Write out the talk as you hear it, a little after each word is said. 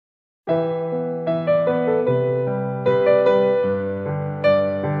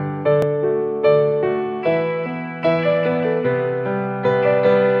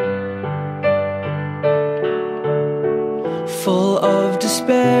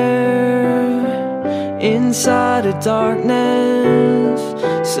there inside a darkness,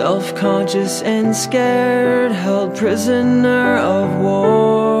 self-conscious and scared, held prisoner of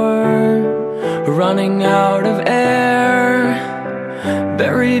war, running out of air,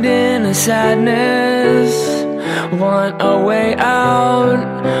 buried in a sadness, want a way out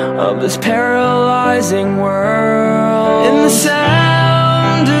of this paralyzing world. In the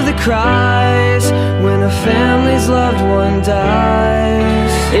sound of the cries when a family's loved one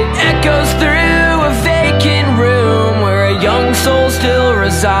dies, it echoes through a vacant room where a young soul still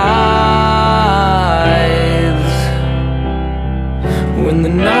resides. When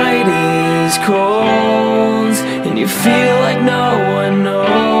the night is cold and you feel like no one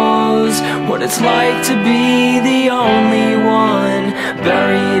knows what it's like to be the only one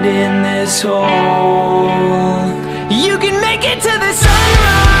buried in this hole.